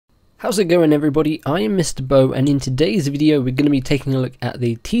How's it going, everybody? I am Mr. Bo, and in today's video we're going to be taking a look at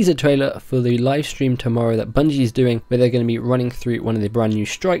the teaser trailer for the live stream tomorrow that Bungie is doing, where they're going to be running through one of the brand new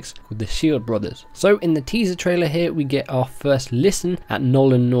strikes called the Shield Brothers. So in the teaser trailer here we get our first listen at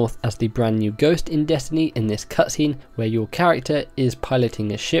Nolan North as the brand new ghost in Destiny in this cutscene where your character is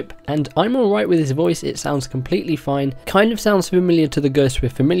piloting a ship, and I'm alright with his voice. It sounds completely fine, kind of sounds familiar to the ghost we're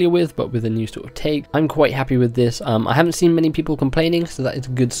familiar with, but with a new sort of take. I'm quite happy with this. I haven't seen many people complaining, so that is a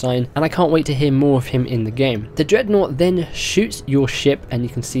good sign, and I can't wait to hear more of him in the game. The Dreadnaught then shoots your ship, and you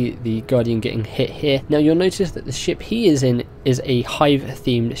can see the Guardian getting hit here. Now you'll notice that the ship he is in is a hive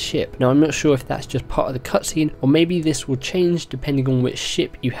themed ship. Now I'm not sure if that's just part of the cutscene, or maybe this will change depending on which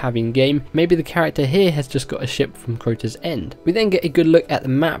ship you have in game. Maybe the character here has just got a ship from Crota's End. We then get a good look at the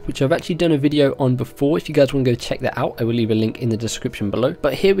map, which I've actually done a video on before. If you guys want to go check that out, I will leave a link in the description below.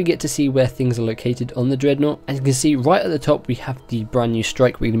 But here we get to see where things are located on the Dreadnaught. As you can see right at the top, we have the brand new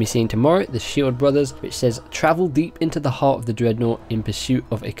strike we're going to be seeing tomorrow, the Shield Brothers, which says travel deep into the heart of the Dreadnaught in pursuit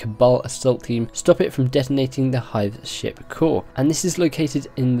of a Cabal assault team, stop it from detonating the Hive's ship core. And this is located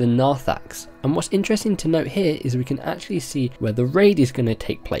in the Narthax. And what's interesting to note here is we can actually see where the raid is going to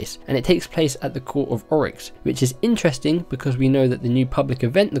take place, and it takes place at the Court of Oryx, which is interesting because we know that the new public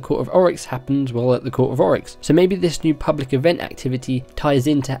event, the Court of Oryx, happens well at the Court of Oryx. So maybe this new public event activity ties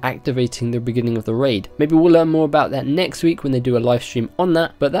into activating the beginning of the raid. Maybe we'll learn more about that next week when they do a live stream on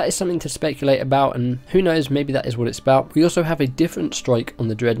that, but that is something to speculate about, and who knows, maybe that is what it's about. We also have a different strike on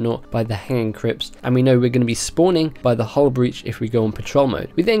the Dreadnaught by the Hanging Crypts, and we know we're going to be spawning by the Hull Breach if we go on patrol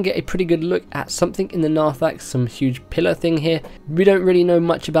mode. We then get a pretty good look at something in the Narthax, some huge pillar thing here. We don't really know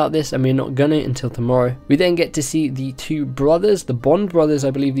much about this, and we're not gonna until tomorrow. We then get to see the two brothers, the Bond brothers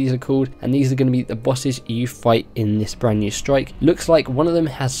I believe these are called, and these are going to be the bosses you fight in this brand new strike. Looks like one of them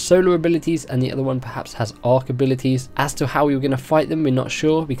has solar abilities and the other one perhaps has arc abilities. As to how we were going to fight them, we're not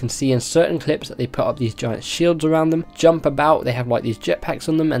sure. We can see in certain clips that they put up these giant shields around them, jump about, they have like these jetpacks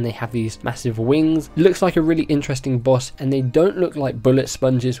on them, and they have these massive wings. Looks like a really interesting boss, and they don't look like bullet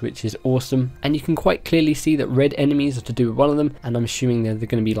sponges, which is awesome. And you can quite clearly see that red enemies are to do with one of them, and I'm assuming they're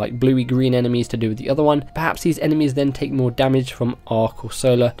going to be like bluey green enemies to do with the other one. Perhaps these enemies then take more damage from arc or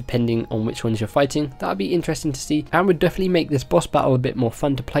solar depending on which ones you're fighting. That would be interesting to see, and would definitely make this boss battle a bit more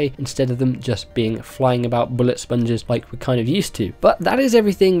fun to play instead of them just being flying about bullet sponges like we're kind of used to. But that is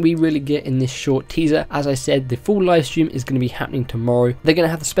everything we really get in this short teaser. As I said, the full live stream is going to be happening tomorrow. They're going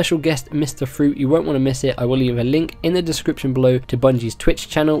to have a special guest, Mr. Fruit. You won't want to miss it. I will leave a link in the description below to Bungie's Twitch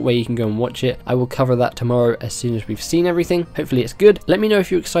channel where you can go and watch it. I will cover that tomorrow as soon as we've seen everything. Hopefully it's good. Let me know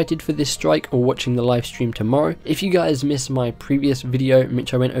if you're excited for this strike or watching the live stream tomorrow. If you guys missed my previous video in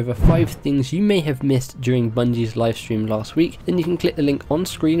which I went over 5 things you may have missed during Bungie's live stream last week, then you can click the link on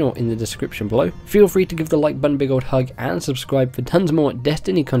screen or in the description below. Feel free to give the like button a big old hug and subscribe for tons more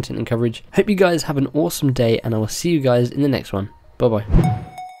Destiny content and coverage. Hope you guys have an awesome day, and I will see you guys in the next one. Bye bye.